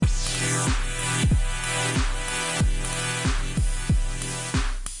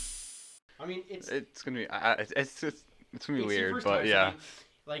it's gonna be it's gonna be it's your weird, first but time, so, yeah. I mean,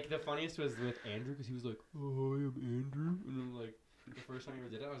 like the funniest was with Andrew because he was like, "Oh, I am Andrew," and then like the first time he ever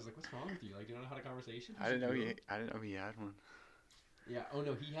did it, I was like, "What's wrong with you? Like, do you not know how to have a conversation?" I didn't know he had one. Yeah. Oh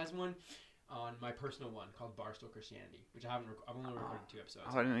no, he has one on my personal one called Barstool Christianity, which I haven't. I've only recorded 2 episodes.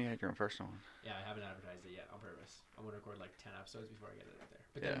 Oh, I didn't know you had your own personal one. Yeah, I haven't advertised it yet on purpose. I'm gonna record like 10 episodes before I get it out there.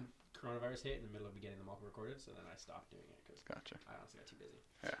 But Yeah. then coronavirus hit in the middle of me getting them all recorded, so then I stopped doing it because Gotcha. I honestly got too busy.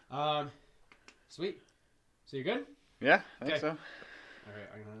 Yeah. Sweet. So you're good? Yeah, I think Okay. so. All right,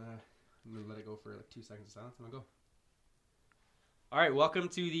 I'm gonna let it go for like 2 seconds of silence. I'm gonna go. All right, welcome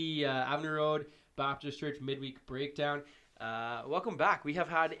to the Avenue Road Baptist Church midweek breakdown. Welcome back. We have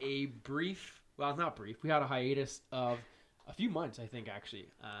had a brief, well, not brief. We had a hiatus of a few months, I think, actually.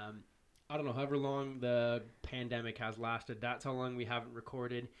 I don't know, however long the pandemic has lasted. That's how long we haven't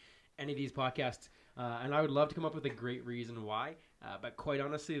recorded any of these podcasts. And I would love to come up with a great reason why. But quite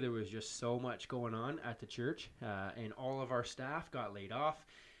honestly, there was just so much going on at the church, and all of our staff got laid off.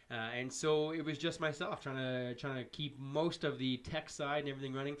 And so it was just myself trying to keep most of the tech side and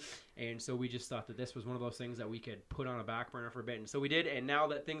everything running. And so we just thought that this was one of those things that we could put on a back burner for a bit. And so we did. And now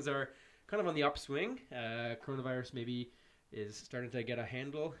that things are kind of on the upswing, coronavirus maybe is starting to get a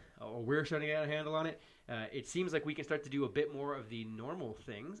handle, or we're starting to get a handle on it. It seems like we can start to do a bit more of the normal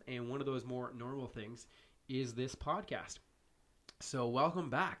things. And one of those more normal things is this podcast. So welcome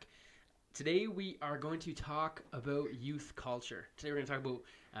back. Today we are going to talk about youth culture. Today we're going to talk about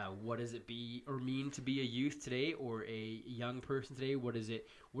what does it be or mean to be a youth today, or a young person today. What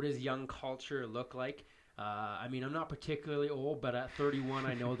does young culture look like? I mean, I'm not particularly old, but at 31,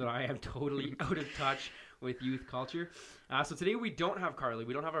 I know that I am totally out of touch with youth culture. So today we don't have Carly.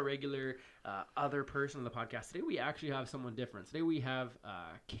 We don't have a regular other person on the podcast. Today we actually have someone different. Today we have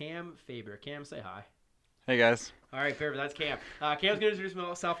Cam Faber. Cam, say hi. Hey guys. All right, perfect. That's Cam. Cam's going to introduce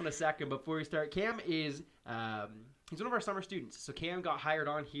himself in a second. Before we start, Cam is he's one of our summer students. So Cam got hired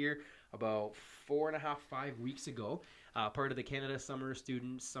on here about 4.5, 5 weeks ago. Part of the Canada Summer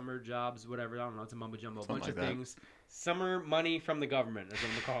Students, Summer Jobs, whatever. I don't know. It's a mumbo jumbo. Something Bunch like of that. things. Summer money from the government is what I'm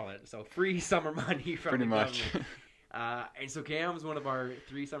going to call it. So free summer money from Pretty the much. government. And so Cam's one of our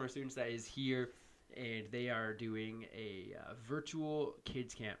 3 summer students that is here. And they are doing a virtual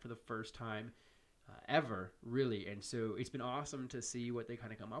kids camp for the first time ever, really. And so it's been awesome to see what they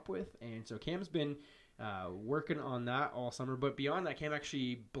kind of come up with. And so Cam's been working on that all summer. But beyond that, Cam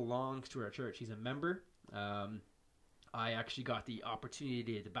actually belongs to our church. He's a member. I actually got the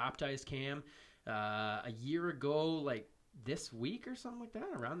opportunity to baptize Cam a year ago, like this week or something like that,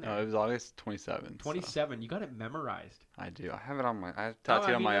 around there. No, it was August 27th. 27. So. You got it memorized. I do. I have it on my. I have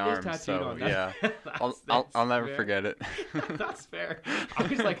tattooed on my it is arm. tattooed So on. yeah, That's I'll never fair. forget it. That's fair. I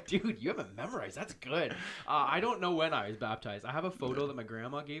was like, dude, you have it memorized. That's good. I don't know when I was baptized. I have a photo that my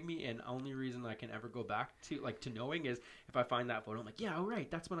grandma gave me, and only reason I can ever go back to knowing is if I find that photo. I'm like, yeah, all right,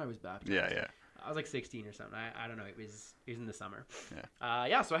 that's when I was baptized. Yeah. I was like 16 or something. I don't know. It was in the summer.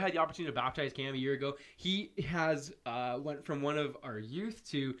 Yeah. So I had the opportunity to baptize Cam a year ago. He has went from one of our youth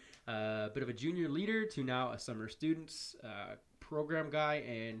to a bit of a junior leader to now a summer students program guy.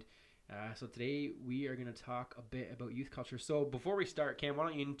 And so today we are going to talk a bit about youth culture. So before we start, Cam, why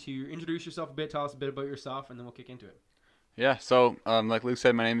don't you introduce yourself a bit, tell us a bit about yourself, and then we'll kick into it. Yeah. So like Luke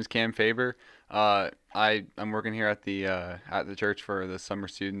said, my name is Cam Faber. I'm working here at the church for the summer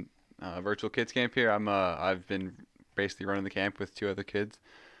student virtual kids camp here. I've been basically running the camp with 2 other kids.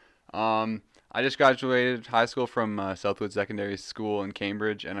 I just graduated high school from Southwood Secondary School in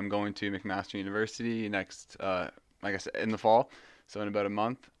Cambridge, and I'm going to McMaster University next, like I said, in the fall. So in about a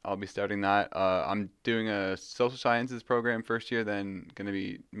month, I'll be starting that. I'm doing a social sciences program first year, then going to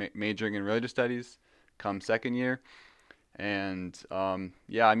be majoring in religious studies come second year. And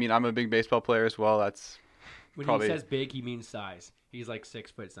yeah, I mean, I'm a big baseball player as well. That's When probably, he says big, he means size. He's like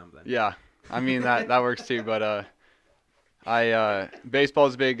 6 foot something. yeah. I mean that works too. But baseball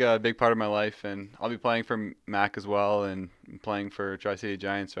is a big part of my life, and I'll be playing for Mac as well, and playing for Tri-City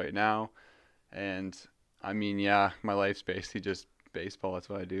Giants right now. And I mean, yeah, my life's basically just baseball. That's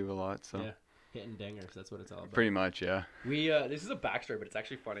what I do a lot. So Yeah. Hitting dingers. That's what it's all about. pretty much, yeah. We this is a backstory, but it's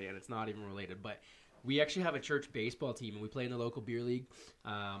actually funny and it's not even related. But we actually have a church baseball team, and we play in the local beer league.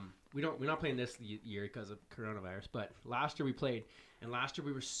 We're not playing this year because of coronavirus, but last year we played, and last year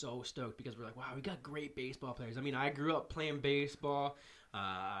we were so stoked because we're like, wow, we got great baseball players. I mean, I grew up playing baseball.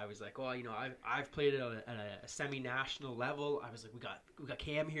 I was like, well, I've played it at a semi-national level. I was like, we got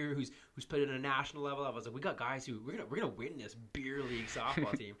Cam here who's played at a national level. I was like, we got guys who we're gonna win this beer league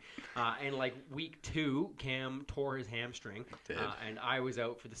softball team. And like week 2, Cam tore his hamstring, and I was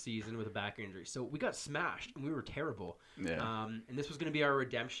out for the season with a back injury. So we got smashed, and we were terrible. Yeah. And this was gonna be our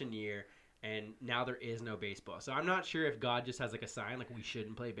redemption year. and now there is no baseball. So I'm not sure if God just has like a sign like we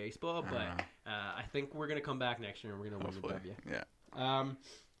shouldn't play baseball, but I think we're gonna come back next year and we're gonna win the W. Yeah.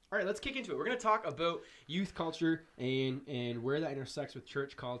 All right, let's kick into it. We're gonna talk about youth culture and where that intersects with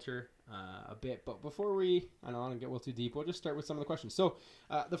church culture a bit. But before we, I don't want to get a little too deep, we'll just start with some of the questions. So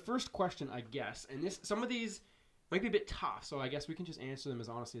the first question, I guess, and some of these might be a bit tough, so I guess we can just answer them as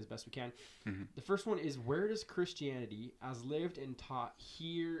honestly as best we can. Mm-hmm. The first one is, where does Christianity, as lived and taught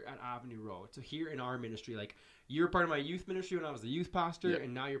here at Avenue Road, so here in our ministry, like you're part of my youth ministry when I was the youth pastor,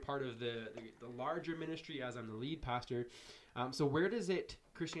 and now you're part of the larger ministry as I'm the lead pastor. So where does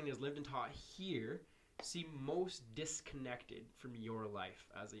Christianity as lived and taught here, seem most disconnected from your life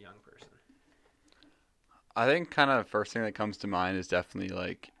as a young person? I think kind of first thing that comes to mind is definitely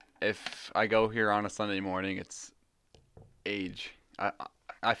like if I go here on a Sunday morning, it's age.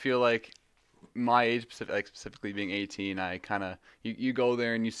 I feel like my age, specifically being 18, I kind of you go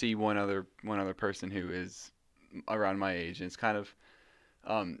there and you see one other person who is around my age, and it's kind of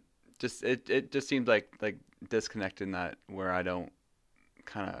just it just seems like disconnected in that where I don't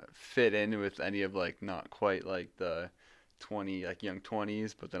kind of fit in with any of like not quite like the 20 like young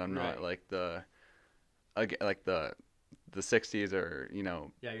 20s, but then I'm not like the 60s or you're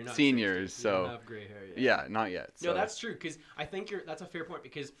not seniors. 60, so you don't have gray hair yet. Yeah, not yet. No, that's true, because I think that's a fair point,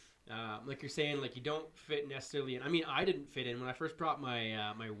 because like you're saying, like you don't fit necessarily in. I mean, I didn't fit in when I first brought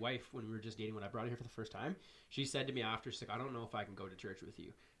my my wife, when we were just dating, when I brought her here for the first time. She said to me after, she's like, I don't know if I can go to church with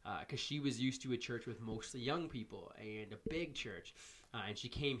you, because she was used to a church with mostly young people and a big church, and she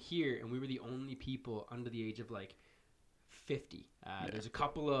came here and we were the only people under the age of like 50. There's a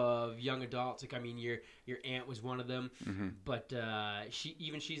couple of young adults. Like, I mean, your aunt was one of them, but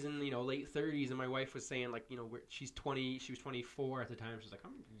she's in late 30s, and my wife was saying like she's 20. She was 24 at the time. She's like,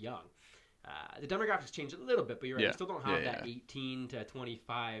 I'm young. The demographics changed a little bit, but you're right. You still don't have that 18 to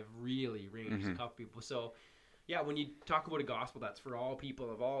 25 really range. A couple people. So yeah, when you talk about a gospel that's for all people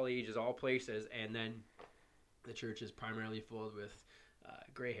of all ages, all places, and then the church is primarily filled with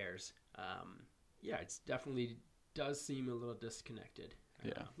gray hairs. It's definitely does seem a little disconnected.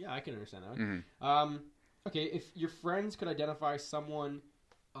 I can understand that one. Okay, if your friends could identify someone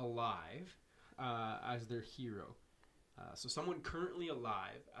alive as their hero, so someone currently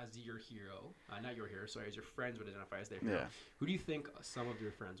alive as your hero, not your hero, sorry, as your friends would identify as their hero, who do you think some of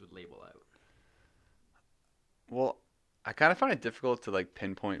your friends would label out? Well, I kind of find it difficult to like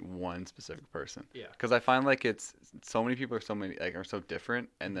pinpoint one specific person. Yeah. Because I find like it's so many people are so different,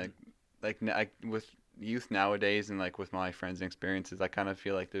 and with youth nowadays and like with my friends and experiences, I kind of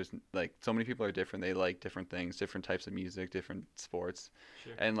feel like there's like so many people are different. They like different things, different types of music, different sports,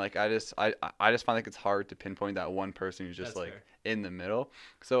 and like I just find like it's hard to pinpoint that one person who's just fair. In the middle.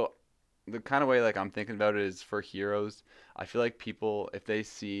 So the kind of way like I'm thinking about it is for heroes. I feel like people, if they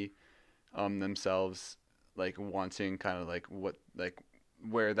see themselves like wanting kind of like what like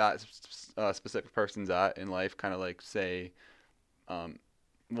where that specific person's at in life, kind of like say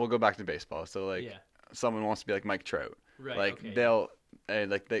we'll go back to baseball. So like someone wants to be like Mike Trout, right? Like they'll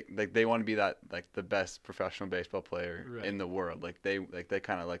they want to be that like the best professional baseball player in the world. Like they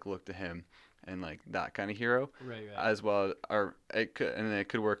kind of like look to him and like that kind of hero, right. As well. Or it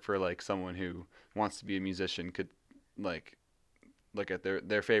could work for like someone who wants to be a musician, could like look at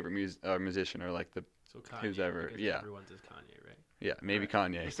their favorite musician, or like the who's ever everyone says Kanye, right? Yeah, maybe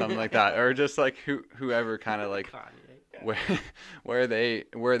Kanye, something like that, or just like whoever kind of like where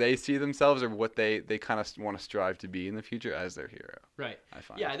they see themselves, or what they kind of want to strive to be in the future as their hero. Right. I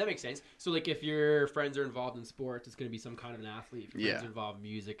find. Yeah, that makes sense. So like if your friends are involved in sports, it's going to be some kind of an athlete. If your friends are involved in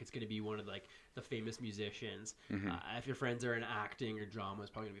music, it's going to be one of like the famous musicians. If your friends are in acting or drama,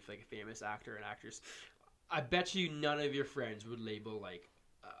 it's probably going to be like a famous actor and actress. I bet you none of your friends would label like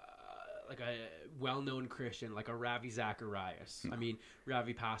a well-known Christian, like a Ravi Zacharias. I mean,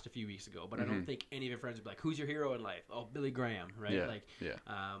 Ravi passed a few weeks ago, but I don't think any of your friends would be like, "Who's your hero in life?" Oh, Billy Graham, right?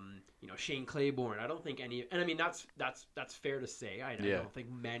 Shane Claiborne. I don't think any, and I mean that's fair to say. I don't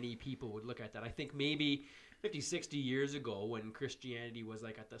think many people would look at that. I think maybe 50, 60 years ago, when Christianity was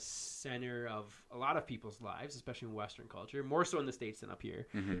like at the center of a lot of people's lives, especially in Western culture, more so in the States than up here,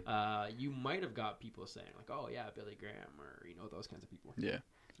 you might have got people saying like, "Oh yeah, Billy Graham," or those kinds of people. Yeah.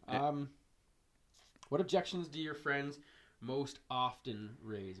 What objections do your friends most often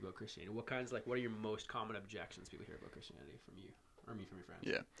raise about Christianity? What are your most common objections people hear about Christianity from you, or me from your friends?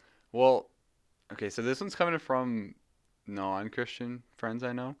 Yeah. Well, okay, so this one's coming from non-Christian friends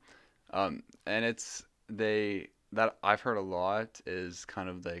I know. And it's that I've heard a lot is kind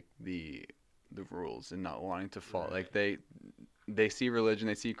of like the rules and not wanting to follow. Right. Like they see religion,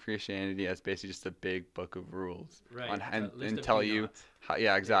 they see Christianity as basically just a big book of rules, Right. and tell you how,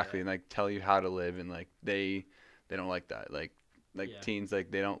 exactly, and like tell you how to live, and like they don't like that, like teens,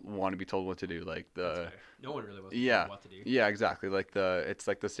 like they don't want to be told what to do, like no one really wants to know what to do. Yeah, exactly, like it's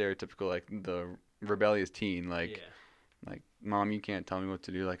like the stereotypical, like the rebellious teen, like like, Mom, you can't tell me what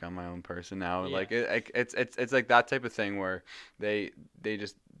to do, like I'm my own person now. Like it's like that type of thing where they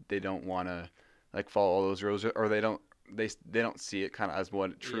don't want to like follow all those rules, or they don't see it kind of as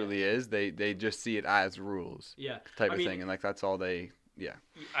what it truly is. They just see it as rules. Type of thing, and like that's all they.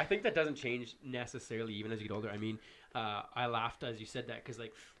 I think that doesn't change necessarily even as you get older. I mean, I laughed as you said that because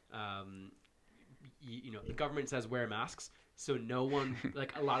like you know, the government says wear masks, so no one,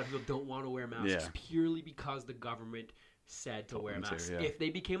 like a lot of people don't want to wear masks purely because the government said to wear masks. If they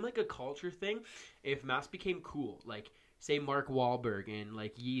became like a culture thing, if masks became cool, like say Mark Wahlberg and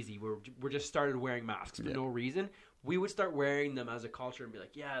like Yeezy were just started wearing masks for no reason, we would start wearing them as a culture and be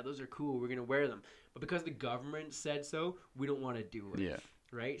like, yeah, those are cool, we're gonna wear them. But because the government said so, we don't want to do it.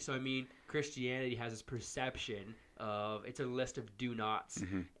 Right? So I mean, Christianity has this perception of it's a list of do nots,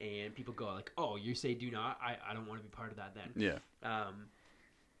 and people go like, oh, you say do not, I don't want to be part of that then.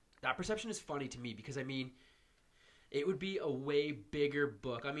 That perception is funny to me because I mean, it would be a way bigger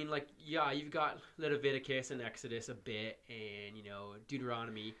book. I mean, like, yeah, you've got Leviticus and Exodus a bit, and, you know,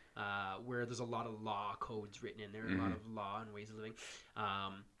 Deuteronomy, where there's a lot of law codes written in there, a lot of law and ways of living.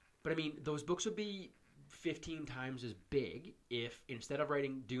 But, I mean, those books would be 15 times as big if, instead of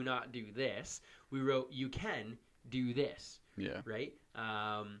writing, do not do this, we wrote, you can do this. Right?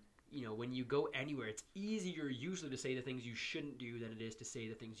 You know, when you go anywhere, it's easier usually to say the things you shouldn't do than it is to say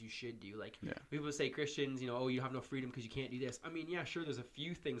the things you should do. Like, people say Christians, you know, oh, you have no freedom because you can't do this. I mean, yeah, sure, there's a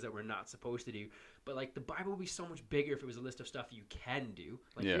few things that we're not supposed to do, but, like, the Bible would be so much bigger if it was a list of stuff you can do.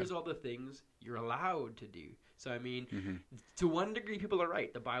 Like, here's all the things you're allowed to do. So, I mean, to one degree, people are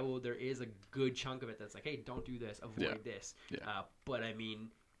right. The Bible, there is a good chunk of it that's like, hey, don't do this, avoid this. But, I mean,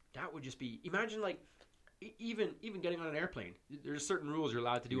 that would just be, imagine, like, even getting on an airplane, there's certain rules you're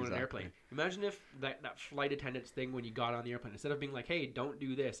allowed to do on an airplane. Imagine if that flight attendants thing when you got on the airplane, instead of being like, hey, don't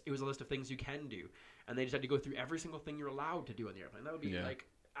do this, it was a list of things you can do, and they just had to go through every single thing you're allowed to do on the airplane. That would be like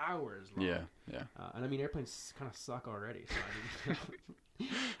hours long. And I mean, airplanes kind of suck already, so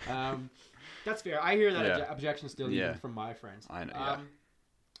I mean, that's fair. I hear that objection still even from my friends. I know.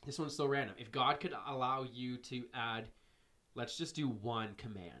 This one's so random. If God could allow you to add, let's just do one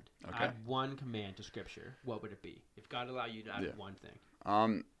command. Add one command to Scripture. What would it be? If God allowed you to add one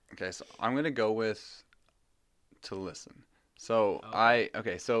thing. Okay, so I'm gonna go with to listen. So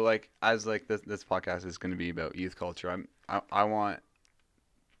so like as like this podcast is gonna be about youth culture. I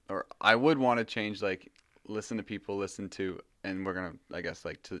would want to change, like, listen to people, listen to, and we're gonna, I guess,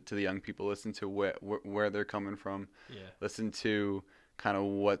 like to the young people, listen to where they're coming from. Listen to kind of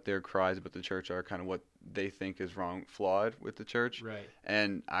what their cries about the church are, kind of what they think is wrong, flawed with the church,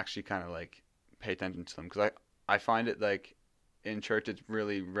 and actually kind of like pay attention to them, because I find it like in church it's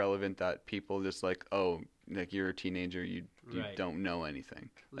really relevant that people just like, oh, like you're a teenager, you don't know anything.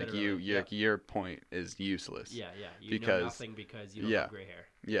 Literally, like your point is useless. You know nothing because you don't have gray hair.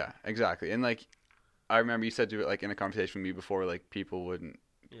 Yeah, exactly. And like I remember you said to it like in a conversation with me before, like people wouldn't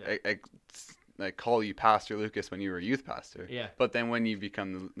like call you Pastor Lucas when you were a youth pastor. But then when you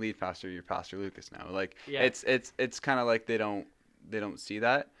become the lead pastor, you're Pastor Lucas now. Like it's kind of like they don't see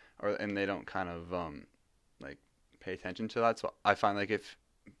that, and they don't kind of like pay attention to that. So I find like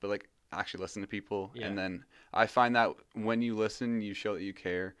actually listen to people, and then I find that when you listen, you show that you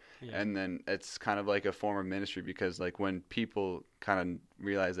care, and then it's kind of like a form of ministry, because like when people kind of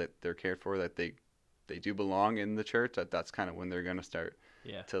realize that they're cared for, that they do belong in the church, that's kind of when they're gonna start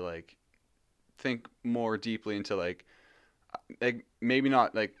to like think more deeply into like maybe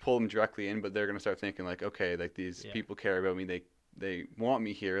not like pull them directly in, but they're gonna start thinking like, okay, like these people care about me, they want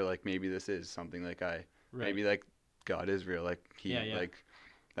me here, like maybe this is something like maybe like God is real, like he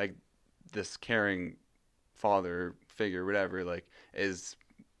like this caring father figure, whatever, like is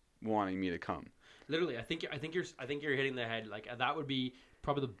wanting me to come. Literally, I think you're hitting the head. Like that would be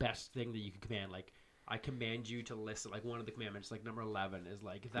probably the best thing that you could command. Like, I command you to listen. Like one of the commandments, like number 11, is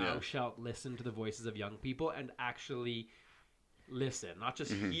like, thou shalt listen to the voices of young people, and actually listen, not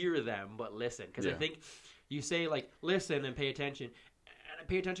just hear them, but listen. Because I think you say like listen and pay attention, and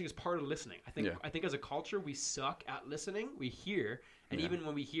pay attention is part of listening. I think as a culture we suck at listening. We hear, and even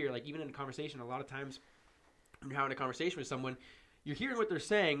when we hear, like even in a conversation, a lot of times when you're having a conversation with someone, you're hearing what they're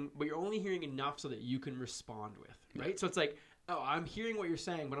saying, but you're only hearing enough so that you can respond with, right? So it's like, oh, I'm hearing what you're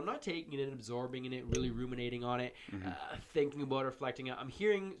saying, but I'm not taking it and absorbing in it, really ruminating on it, thinking about it, reflecting it. I'm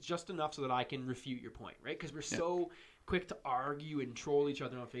hearing just enough so that I can refute your point, right? Because we're so quick to argue and troll each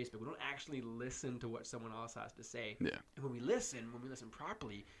other on Facebook. We don't actually listen to what someone else has to say. Yeah. And when we listen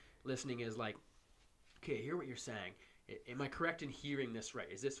properly, listening is like, okay, I hear what you're saying. Am I correct in hearing this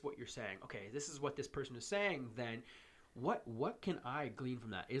right? Is this what you're saying? Okay, this is what this person is saying. Then what can I glean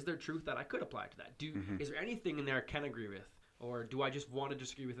from that? Is there truth that I could apply to that? Is there anything in there I can agree with? Or do I just want to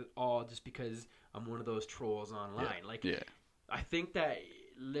disagree with it all just because I'm one of those trolls online? I think that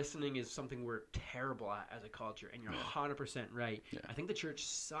listening is something we're terrible at as a culture, and you're 100% right. Yeah. I think the church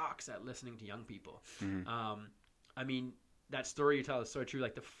sucks at listening to young people. I mean, that story you tell is so true.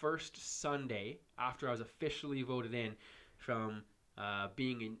 Like the first Sunday after I was officially voted in from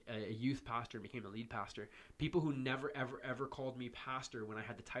being a youth pastor and became a lead pastor, people who never, ever called me pastor when I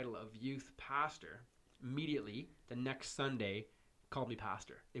had the title of youth pastor, immediately the next Sunday called me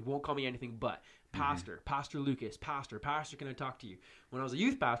pastor. They won't call me anything but pastor, Pastor Lucas, pastor, can I talk to you? When I was a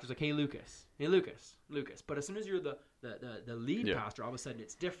youth pastor, it's like, hey, Lucas. But as soon as you're the lead pastor, all of a sudden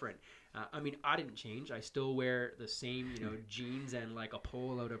it's different. I mean, I didn't change. I still wear the same, jeans and like a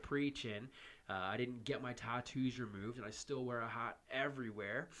polo to preach in. I didn't get my tattoos removed, and I still wear a hat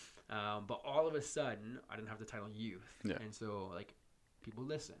everywhere. But all of a sudden, I didn't have the title youth. Yeah. And so, like, people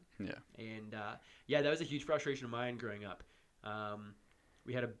listen. Yeah. And, that was a huge frustration of mine growing up.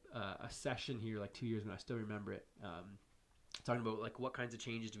 We had a session here like 2 years ago, and I still remember it, talking about like what kinds of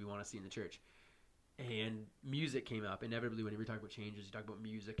changes do we want to see in the church. And music came up. Inevitably, whenever you talk about changes, you talk about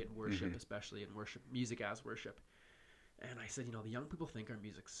music and worship, especially, and music as worship. And I said, the young people think our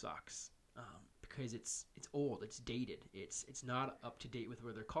music sucks because it's old, it's dated, it's not up to date with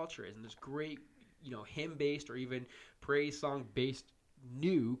where their culture is. And there's great, hymn-based or even praise song-based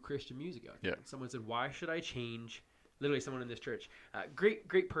new Christian music out there. Yeah. And someone said, why should I change? Literally someone in this church,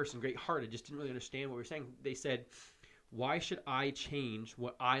 great person, great hearted, just didn't really understand what we were saying. They said, why should I change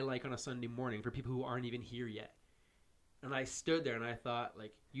what I like on a Sunday morning for people who aren't even here yet? And I stood there and I thought,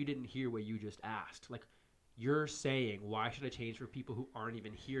 like, you didn't hear what you just asked. Like, you're saying, why should I change for people who aren't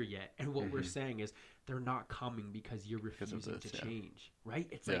even here yet? And what we're saying is they're not coming because you're refusing to change, right?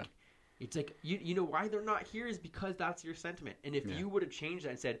 It's like, you know why they're not here is because that's your sentiment. And if you would have changed that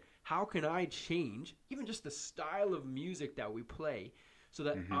and said, how can I change even just the style of music that we play so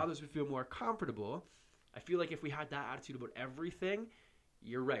that others would feel more comfortable? I feel like if we had that attitude about everything,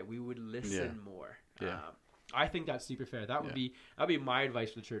 you're right, we would listen more. Yeah. I think that's super fair. That would be my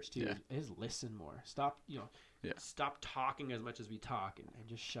advice for the church too. Is listen more. Stop, stop talking as much as we talk and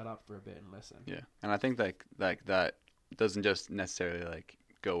just shut up for a bit and listen. Yeah. And I think like that doesn't just necessarily like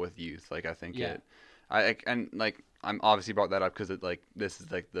go with youth. Like I think I'm obviously brought that up because it like this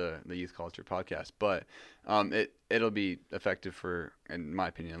is like the youth culture podcast, but it'll be effective for, in my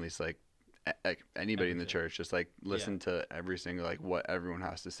opinion at least, like anybody in the church. Just like listen to every single like what everyone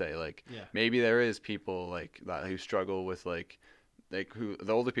has to say. Like maybe there is people like that who struggle with like who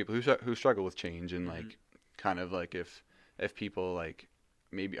the older people who struggle with change, and like kind of like if people like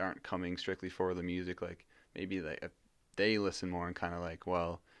maybe aren't coming strictly for the music, like maybe if they listen more and kind of like,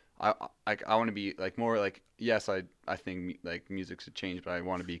 well, I want to be like more like, yes, I think like music should change, but I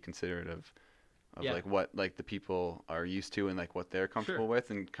want to be considerate of like what like the people are used to and like what they're comfortable with,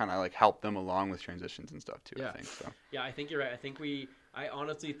 and kind of like help them along with transitions and stuff too. I think so. Yeah, I think you're right. I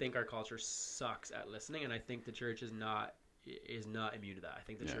honestly think our culture sucks at listening, and I think the church is not immune to that. I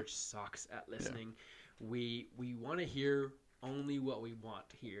think the church sucks at listening. We want to hear only what we want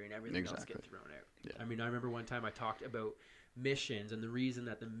to hear, and everything else gets thrown out. Yeah. I mean, I remember one time I talked about missions, and the reason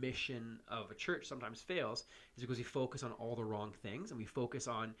that the mission of a church sometimes fails is because we focus on all the wrong things, and we focus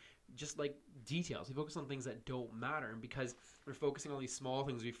on just like details. We focus on things that don't matter, and because we're focusing on these small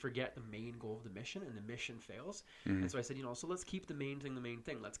things, we forget the main goal of the mission, and the mission fails. And so I said, so let's keep the main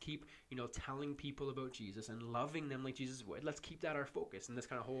thing. Let's keep, telling people about Jesus and loving them like Jesus would. Let's keep that our focus. And that was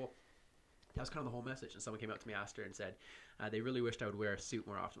kind of the whole message. And someone came up to me after and said, they really wished I would wear a suit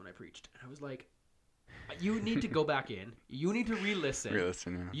more often when I preached. And I was like, you need to go back in. You need to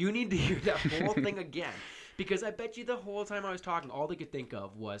re-listen. You need to hear that whole thing again. Because I bet you the whole time I was talking, all they could think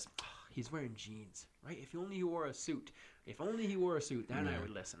of was, he's wearing jeans, right? If only he wore a suit. Then I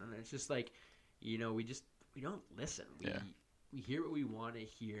would listen. And it's just like, we don't listen. We hear what we want to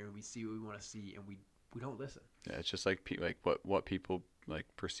hear, and we see what we want to see, and we don't listen. Yeah, it's just like what people like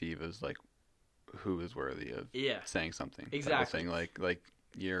perceive as like who is worthy of saying something. Exactly. Like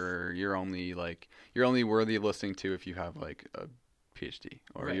you're only worthy of listening to if you have like a PhD,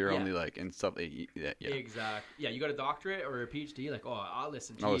 or you're only like in stuff. Exactly. Yeah, you got a doctorate or a PhD. Like, I'll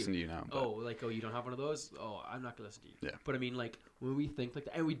listen to you. I'll listen to you now. You don't have one of those? I'm not gonna listen to you. Yeah. But I mean, like when we think like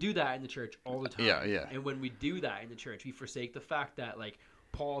that, and we do that in the church all the time. Yeah. And when we do that in the church, we forsake the fact that like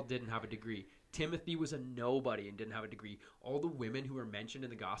Paul didn't have a degree. Timothy was a nobody and didn't have a degree. All the women who were mentioned in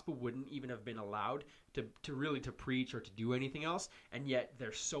the gospel wouldn't even have been allowed to really to preach or to do anything else, and yet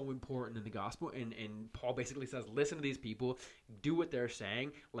they're so important in the gospel. And Paul basically says, listen to these people, do what they're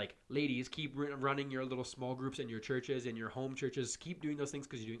saying. Like, ladies, keep running your little small groups in your churches, in your home churches. Keep doing those things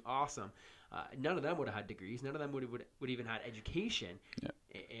because you're doing awesome. None of them would have had degrees. None of them would even had education. Yeah.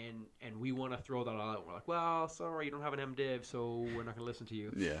 And we want to throw that all out. We're like, well, sorry, you don't have an MDiv, so we're not going to listen to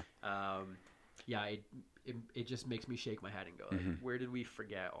you. Yeah. It just makes me shake my head and go, like, where did we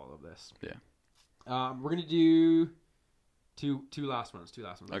forget all of this? Yeah. We're going to do two last ones,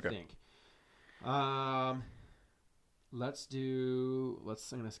 Okay. I think. I'm going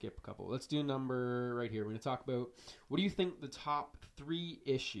to skip a couple. Let's do a number right here. We're going to talk about, what do you think the top 3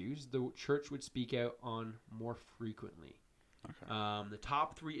 issues the church would speak out on more frequently? Okay. The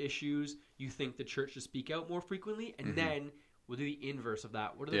top 3 issues you think the church should speak out more frequently, and then we'll do the inverse of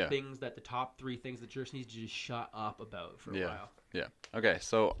that. What are the things that the top 3 things the church needs to just shut up about for a while? Yeah. Okay,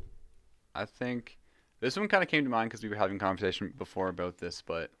 so I think this one kind of came to mind because we were having a conversation before about this,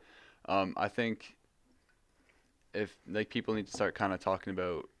 but I think if like people need to start kind of talking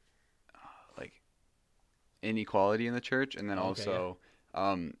about like inequality in the church, and then also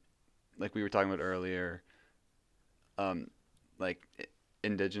like we were talking about earlier, like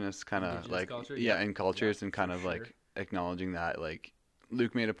indigenous kind of like culture, and cultures, and kind of sure. like acknowledging that. Like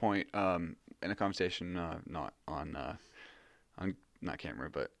Luke made a point in a conversation not on not camera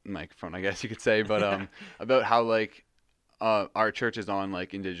but microphone, I guess you could say, but about how like our church is on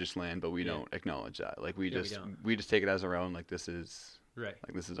like indigenous land, but we don't acknowledge that. Like we just take it as our own, like this is right,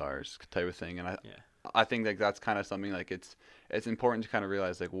 like this is ours type of thing. And I think like that's kind of something like it's important to kind of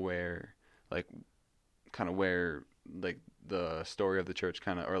realize like where like the story of the church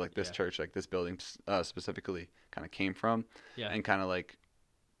kind of, or like this church, like this building specifically kind of came from, and kind of like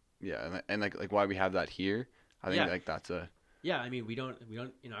and like why we have that here. I think like that's a I mean, we don't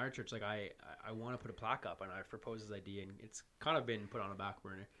in our church, like I want to put a plaque up, and I proposed this idea, and it's kind of been put on a back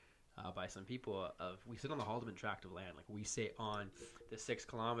burner by some people. We sit on the Haldeman tract of land, like we sit on the 6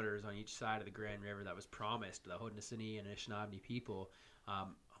 kilometers on each side of the Grand River that was promised to the Haudenosaunee and Anishinaabe people.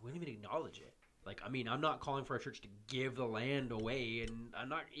 We don't even acknowledge it. Like, I mean, I'm not calling for our church to give the land away, and I'm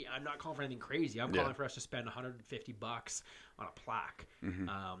not calling for anything crazy. I'm calling for us to spend $150 on a plaque.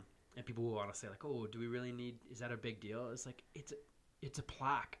 And people will want to say like, oh, do we really need, is that a big deal? It's like, it's a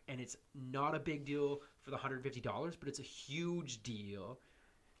plaque, and it's not a big deal for the $150, but it's a huge deal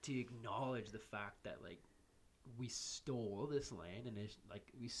to acknowledge the fact that like we stole this land, and it's like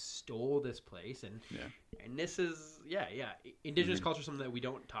we stole this place, and this is indigenous culture is something that we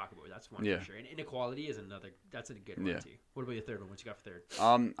don't talk about. That's one for sure. And inequality is another. That's a good one too. What about your third one? What you got for third?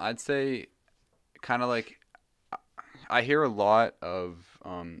 I'd say kind of like I hear a lot of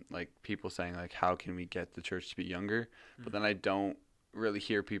like people saying like, how can we get the church to be younger? But then I don't really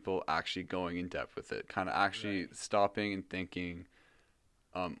hear people actually going in depth with it, kind of actually stopping and thinking,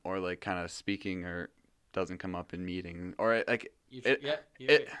 or like kind of speaking, or doesn't come up in meeting, or like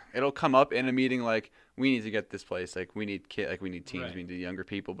it'll come up in a meeting, like we need to get this place, like we need we need teens, we need younger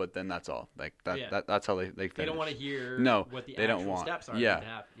people, but then that's all. Like that's how they finish. They don't want to hear what the they don't actual want. steps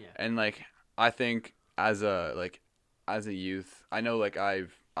are. And like I think as a youth, I know like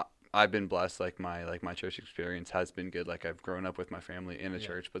I've been blessed, like my church experience has been good, like I've grown up with my family in a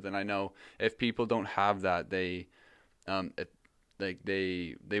church, but then I know if people don't have that, they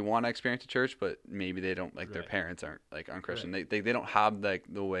they want to experience the church, but maybe they don't, like their parents aren't Christian. They don't have like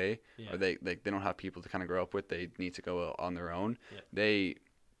the way, or they don't have people to kind of grow up with. They need to go on their own. They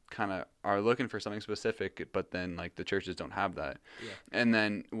kind of are looking for something specific, but then like the churches don't have that. And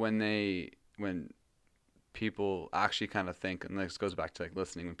then when people actually kind of think, and this goes back to like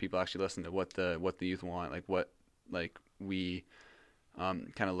listening, when people actually listen to what the youth want, like what like we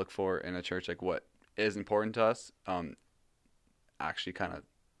kind of look for in a church, like what is important to us, actually kind of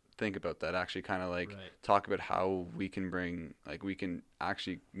think about that, actually kind of like talk about how we can bring, like we can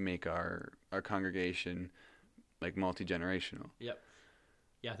actually make our congregation like multi-generational. Yeah,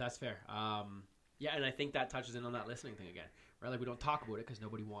 that's fair. And I think that touches in on that listening thing again, right? Like we don't talk about it because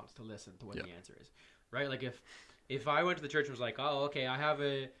nobody wants to listen to what the answer is, right? Like if I went to the church and was like, oh, okay, I have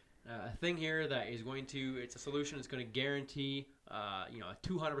a thing here that is going to, it's a solution, it's going to guarantee a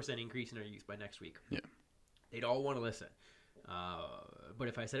 200% increase in our youth by next week. They'd all want to listen. But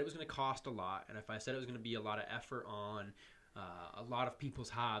if I said it was going to cost a lot, and if I said it was going to be a lot of effort on a lot of people's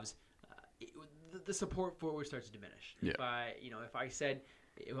halves, the support for it would start to diminish. If I said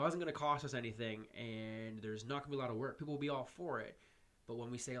it wasn't going to cost us anything and there's not going to be a lot of work, people will be all for it. But when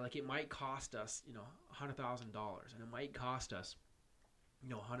we say like it might cost us, $100,000, and it might cost us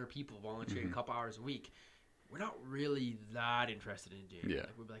 100 people volunteering Mm-hmm. a couple hours a week, we're not really that interested in doing Yeah. it.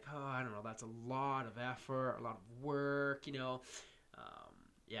 Like, we'd be like, oh, I don't know, that's a lot of effort, a lot of work,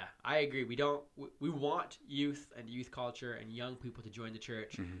 yeah, I agree. We want youth and youth culture and young people to join the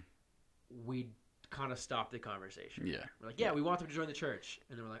church. Mm-hmm. We kind of stop the conversation. Yeah. We're like, yeah, we want them to join the church.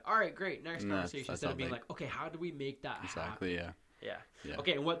 And then we're like, all right, great, next No, conversation. that's Instead of not being like- like, okay, how do we make that happen? Exactly. Yeah. Yeah. Yeah.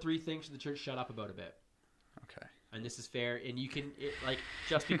 Okay, and what 3 things should the church shut up about a bit? Okay. And this is fair. And you can,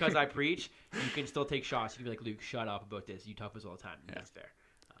 just because I preach, you can still take shots. You can be like, Luke, shut up about this. You talk us all the time. Yeah. That's fair.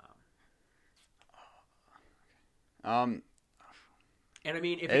 And I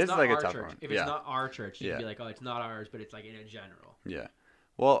mean, if It it's is not like a our tough church, one. if it's Yeah. not our church, you Yeah. can be like, oh, it's not ours, but it's like in a general. Yeah.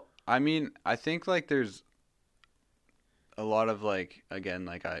 Well, I mean, I think like there's a lot of like, again,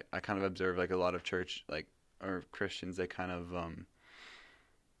 like I kind of observe like a lot of church like or Christians, they kind of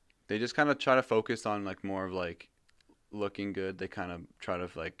they just kind of try to focus on like more of like looking good. They kind of try to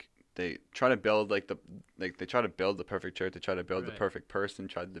like they try to build like they try to build the perfect church. They try to build the Right. perfect person.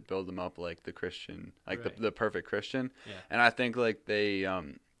 Try to build them up like the Christian, like Right. the perfect Christian. Yeah. And I think like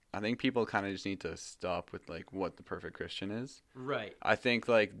I think people kind of just need to stop with like what the perfect Christian is. Right. I think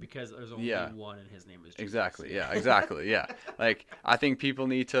like Because there's only Yeah. one, and his name is Jesus. exactly, yeah, exactly, yeah. Like I think people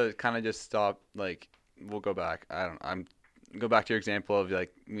need to kind of just stop. Like we'll go back. Go back to your example of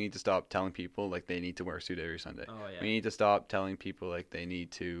like we need to stop telling people like they need to wear a suit every Sunday. Oh, yeah. We need to stop telling people like they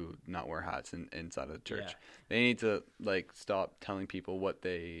need to not wear hats inside of the church. Yeah. They need to like stop telling people what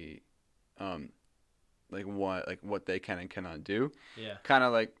they, what they can and cannot do. Yeah. Kind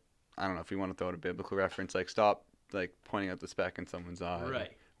of like I don't know if we want to throw out a biblical reference. Like stop like pointing out the speck in someone's eye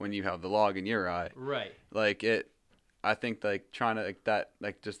Right. when you have the log in your eye. Right. Like it, I think like trying to like that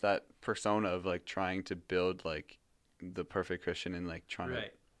like just that persona of like trying to build like the perfect Christian and like trying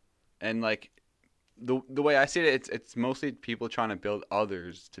Right. to and like the way I see it, it's mostly people trying to build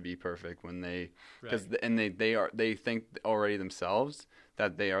others to be perfect when they because Right. they think already themselves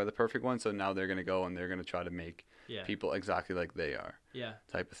that they are the perfect one, so now they're gonna go and they're gonna try to make Yeah. people exactly like they are Yeah.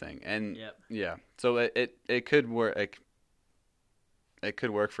 type of thing. And Yep. yeah, so it could work. It could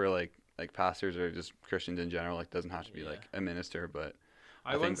work for like pastors or just Christians in general. Like doesn't have to be Yeah. like a minister, but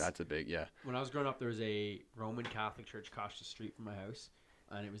I think once, that's a big when I was growing up, there was a Roman Catholic church across the street from my house,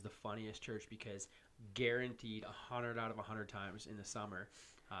 and it was the funniest church because guaranteed 100 out of 100 times in the summer,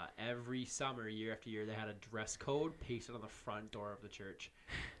 every summer, year after year, they had a dress code pasted on the front door of the church,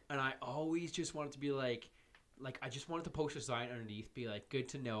 and I always just wanted to be like I just wanted to post a sign underneath, be like, good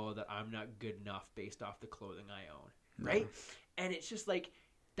to know that I'm not good enough based off the clothing I own, right? And it's just like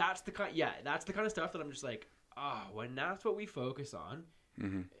that's the kind of stuff that I'm just like, when that's what we focus on.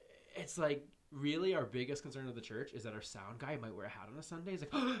 Mm-hmm. It's like really our biggest concern of the church is that our sound guy might wear a hat on a Sunday. It's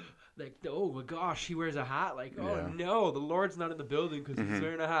like, oh my gosh, he wears a hat. Like, oh Yeah. no, the Lord's not in the building because he's Mhm.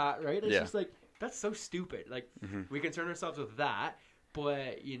 wearing a hat, right? It's Yeah. just like that's so stupid. Like we concern ourselves with that,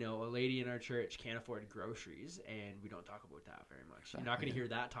 but a lady in our church can't afford groceries, and we don't talk about that very much. You're not going to hear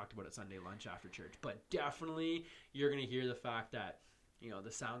that talked about at Sunday lunch after church, but definitely you're going to hear the fact that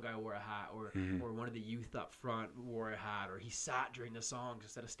the sound guy wore a hat, or or one of the youth up front wore a hat, or he sat during the songs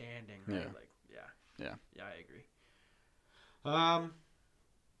instead of standing. Right? Yeah. Like, Yeah. yeah, I agree.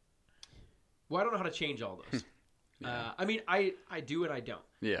 Well, I don't know how to change all those. Yeah. I mean, I do and I don't.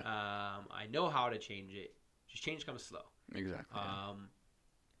 Yeah. I know how to change it. Just change comes slow. Exactly.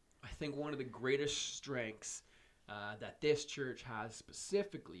 I think one of the greatest strengths that this church has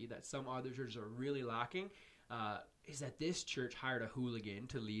specifically, that some other churches are really lacking, is that this church hired a hooligan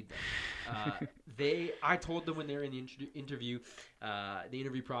to lead them. I told them when they were in the interview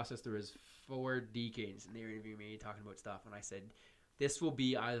process, there was 4 deacons, and they were interviewing me, talking about stuff, and I said, this will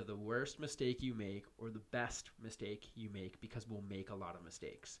be either the worst mistake you make or the best mistake you make, because we'll make a lot of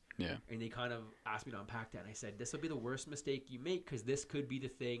mistakes. Yeah. And they kind of asked me to unpack that, and I said, this will be the worst mistake you make, because this could be the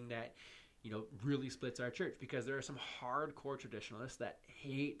thing that really splits our church, because there are some hardcore traditionalists that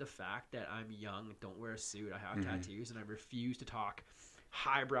hate the fact that I'm young, don't wear a suit, I have tattoos, and I refuse to talk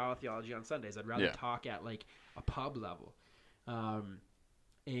highbrow theology on Sundays. I'd rather talk at like a pub level.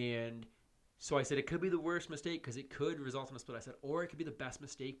 And so I said it could be the worst mistake because it could result in a split. I said, or it could be the best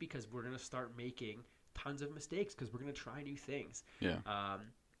mistake because we're going to start making tons of mistakes because we're going to try new things. Yeah.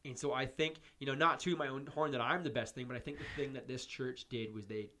 And so I think, not to my own horn that I'm the best thing, but I think the thing that this church did was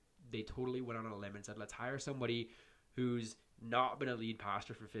they totally went on a limb and said, let's hire somebody who's not been a lead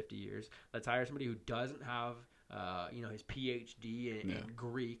pastor for 50 years. Let's hire somebody who doesn't have, his PhD in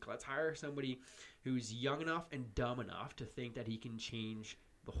Greek. Let's hire somebody who's young enough and dumb enough to think that he can change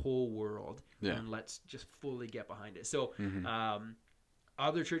the whole world. Yeah. And let's just fully get behind it. So,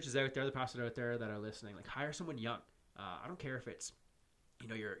 other churches out there, the pastors out there that are listening, like hire someone young. I don't care if it's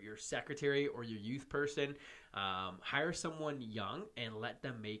your secretary or your youth person. Hire someone young and let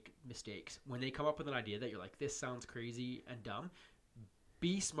them make mistakes. When they come up with an idea that you're like, this sounds crazy and dumb,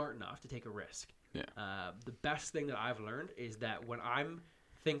 be smart enough to take a risk. Yeah. The best thing that I've learned is that when I'm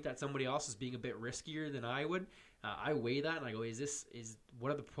think that somebody else is being a bit riskier than I would, I weigh that and I go,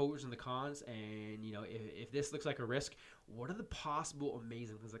 what are the pros and the cons? And if this looks like a risk, what are the possible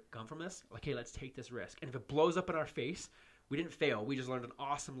amazing things that come from this? Like, hey, let's take this risk. And if it blows up in our face, we didn't fail. We just learned an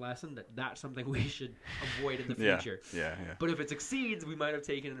awesome lesson that's something we should avoid in the future. Yeah. But if it succeeds, we might have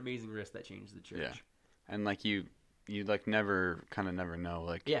taken an amazing risk that changed the church. Yeah. And like you like never know.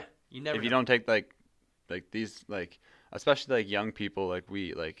 Like, yeah, you never. If you don't take like these, like, especially like young people, like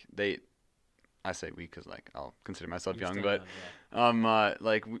I say we because like I'll consider myself You're young, still but young, yeah.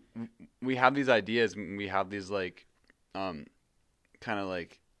 like we have these ideas and we have these like kind of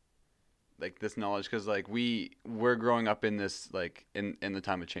like this knowledge because like we're growing up in this like in the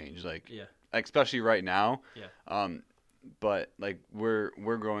time of change, like especially right now, but like we're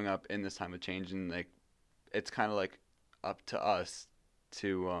growing up in this time of change, and like it's kind of like up to us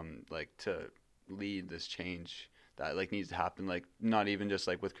to to lead this change that like needs to happen, like not even just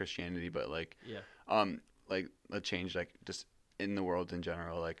like with Christianity, but like like a change like just in the world in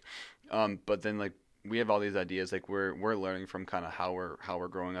general, like but then like we have all these ideas, like we're learning from kind of how we're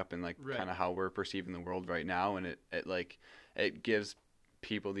growing up and like kind of how we're perceiving the world right now, and it gives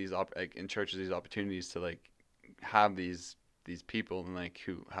people these like in churches these opportunities to like have these people and like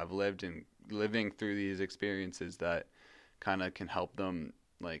who have living through these experiences that kind of can help them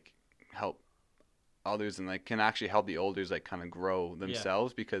like help others and like can actually help the elders like kind of grow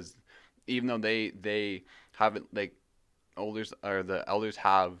themselves, because even though they haven't like the elders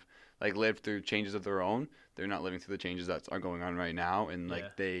have like lived through changes of their own, they're not living through the changes that are going on right now, and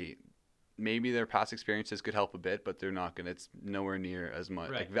like maybe their past experiences could help a bit, but it's nowhere near as much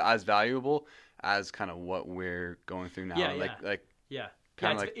like as valuable as kind of what we're going through now.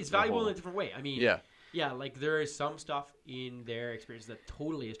 It's valuable in a different way. I mean, like there is some stuff in their experience that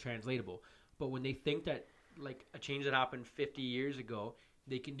totally is translatable, but when they think that like a change that happened 50 years ago,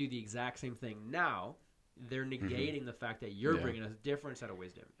 they can do the exact same thing now, they're negating the fact that you're bringing a different set of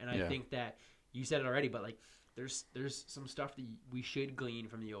wisdom. And I think that you said it already, but like there's some stuff that we should glean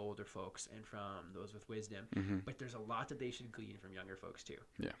from the older folks and from those with wisdom, but there's a lot that they should glean from younger folks too.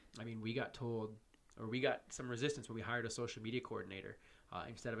 I mean, we got some resistance when we hired a social media coordinator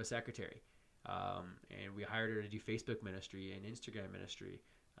instead of a secretary, and we hired her to do Facebook ministry and Instagram ministry.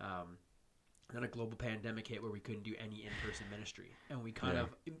 Then a global pandemic hit where we couldn't do any in-person ministry, and we kind of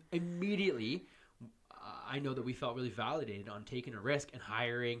immediately I know that we felt really validated on taking a risk and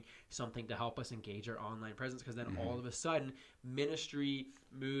hiring something to help us engage our online presence, because then all of a sudden ministry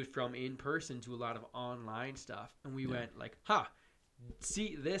moved from in-person to a lot of online stuff, and we went like,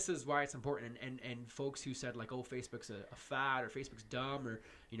 see, this is why it's important. And folks who said like, oh, Facebook's a fad, or Facebook's dumb, or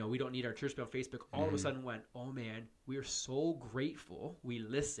we don't need our church to be on Facebook, all of a sudden went, oh man, we are so grateful we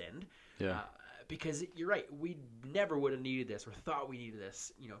listened. Because you're right, we never would have needed this or thought we needed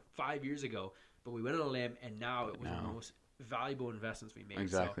this 5 years ago, but we went on a limb, and now it was one of the most valuable investments we made.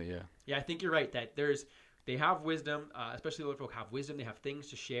 Exactly. So, I think you're right that they have wisdom, especially older folk have wisdom. They have things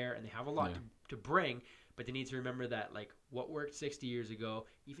to share, and they have a lot to bring. But they need to remember that, like, what worked 60 years ago,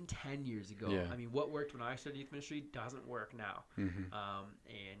 even 10 years ago. I mean, what worked when I started youth ministry doesn't work now. And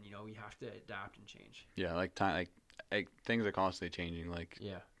we have to adapt and change. Like time, like things are constantly changing. Like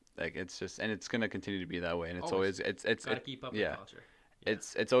like it's just, and it's gonna continue to be that way. And it's always gotta keep up with culture.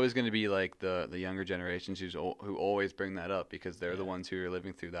 It's always going to be like the younger generations who always bring that up, because they're the ones who are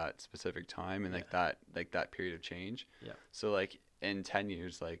living through that specific time and like that period of change. So like in 10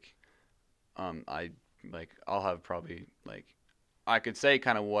 years, like I'll have probably like, I could say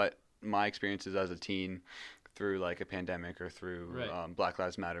kind of what my experiences as a teen through like a pandemic or through Black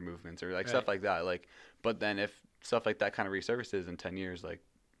Lives Matter movements or like stuff like that. Like, but then if stuff like that kind of resurfaces in 10 years, like,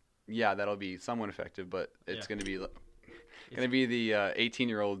 that'll be somewhat effective, but it's going to be the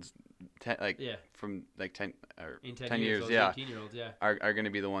 18-year-olds from like 10 or in 10 years, 18-year-olds, are going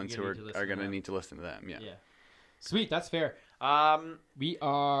to be the ones who are going to need to listen to them. Sweet, that's fair. We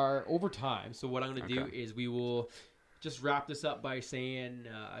are over time, so what I'm going to do is we will just wrap this up by saying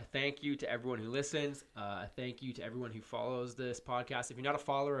thank you to everyone who listens. Thank you to everyone who follows this podcast. If you're not a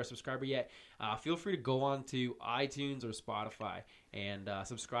follower or a subscriber yet, feel free to go on to iTunes or Spotify and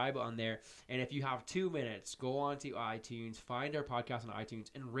subscribe on there. And if you have 2 minutes, go on to iTunes, find our podcast on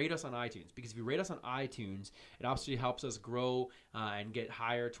iTunes, and rate us on iTunes. Because if you rate us on iTunes, it obviously helps us grow and get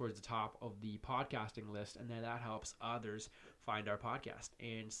higher towards the top of the podcasting list, and then that helps others find our podcast.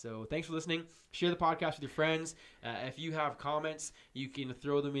 And so thanks for listening. Share the podcast with your friends. If you have comments, you can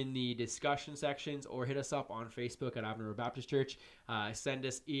throw them in the discussion sections or hit us up on Facebook at Avenue Road Baptist Church. Send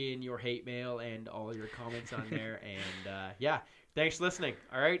us in your hate mail and all your comments on there. And yeah, thanks for listening.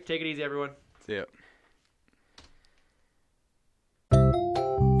 All right, take it easy, everyone. See ya.